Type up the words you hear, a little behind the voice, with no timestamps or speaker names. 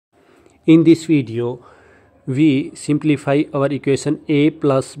In this video, we simplify our equation a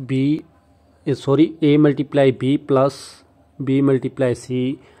multiply b plus b multiply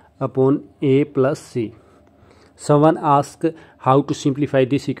c upon a plus c. Someone asked how to simplify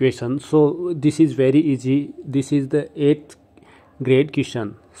this equation. So this is very easy. This is the 8th grade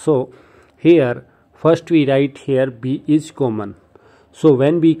question. So here first we write here b is common. So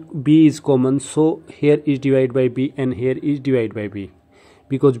when b is common, so here is divided by b and here is divided by b.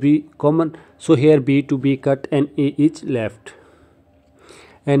 Because b common, so here b to b cut and a is left.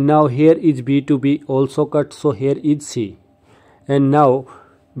 And now here is b to b also cut, so here is c. And now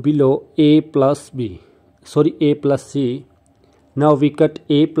below a plus c. Now we cut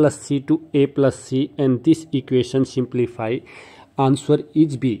a plus c to a plus c, and this equation simplify. Answer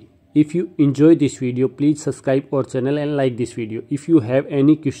is b. If you enjoy this video, please subscribe our channel and like this video. If you have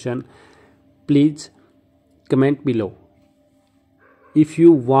any question, please comment below. If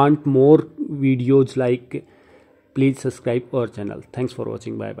you want more videos like, please subscribe our channel. Thanks for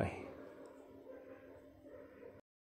watching. Bye bye.